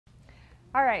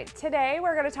All right, today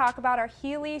we're going to talk about our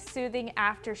HēLi Soothing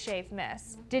Aftershave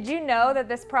Mist. Did you know that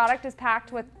this product is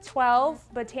packed with 12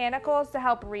 botanicals to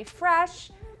help refresh,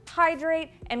 hydrate,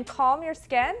 and calm your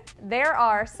skin? There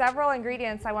are several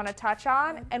ingredients I want to touch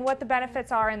on and what the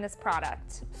benefits are in this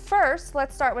product. First,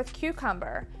 let's start with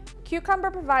cucumber.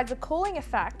 Cucumber provides a cooling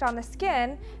effect on the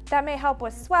skin that may help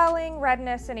with swelling,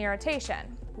 redness, and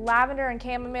irritation. Lavender and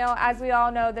chamomile, as we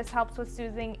all know, this helps with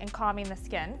soothing and calming the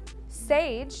skin.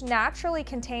 Sage naturally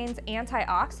contains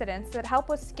antioxidants that help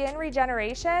with skin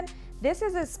regeneration. This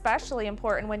is especially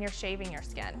important when you're shaving your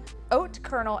skin. Oat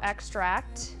kernel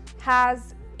extract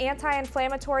has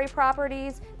anti-inflammatory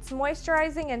properties. It's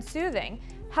moisturizing and soothing.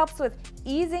 Helps with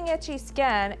easing itchy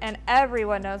skin, and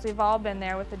everyone knows we've all been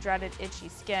there with the dreaded itchy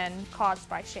skin caused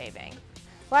by shaving.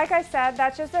 Like I said,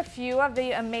 that's just a few of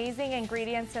the amazing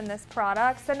ingredients in this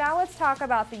product. So now let's talk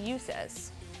about the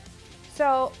uses.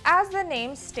 So as the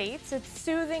name states, it's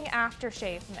soothing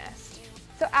aftershave mist.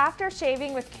 So after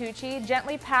shaving with Coochie,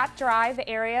 gently pat dry the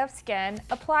area of skin,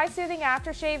 apply soothing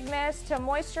aftershave mist to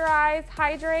moisturize,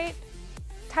 hydrate,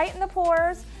 tighten the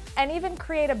pores, and even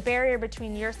create a barrier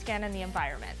between your skin and the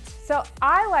environment. So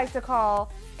I like to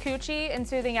call Coochie and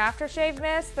soothing aftershave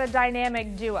mist the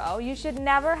dynamic duo. You should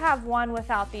never have one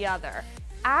without the other.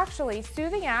 Actually,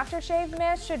 soothing aftershave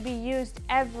mist should be used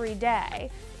every day.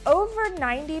 Over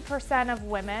 90% of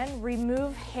women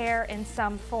remove hair in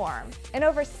some form, and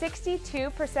over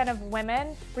 62% of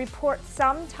women report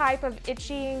some type of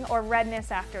itching or redness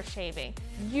after shaving.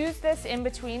 Use this in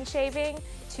between shaving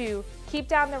to keep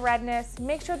down the redness,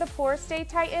 make sure the pores stay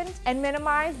tightened, and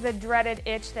minimize the dreaded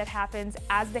itch that happens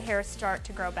as the hairs start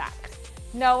to grow back.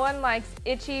 No one likes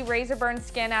itchy, razor-burn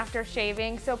skin after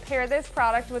shaving, so pair this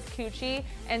product with Coochie,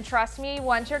 and trust me,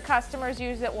 once your customers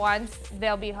use it once,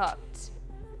 they'll be hooked.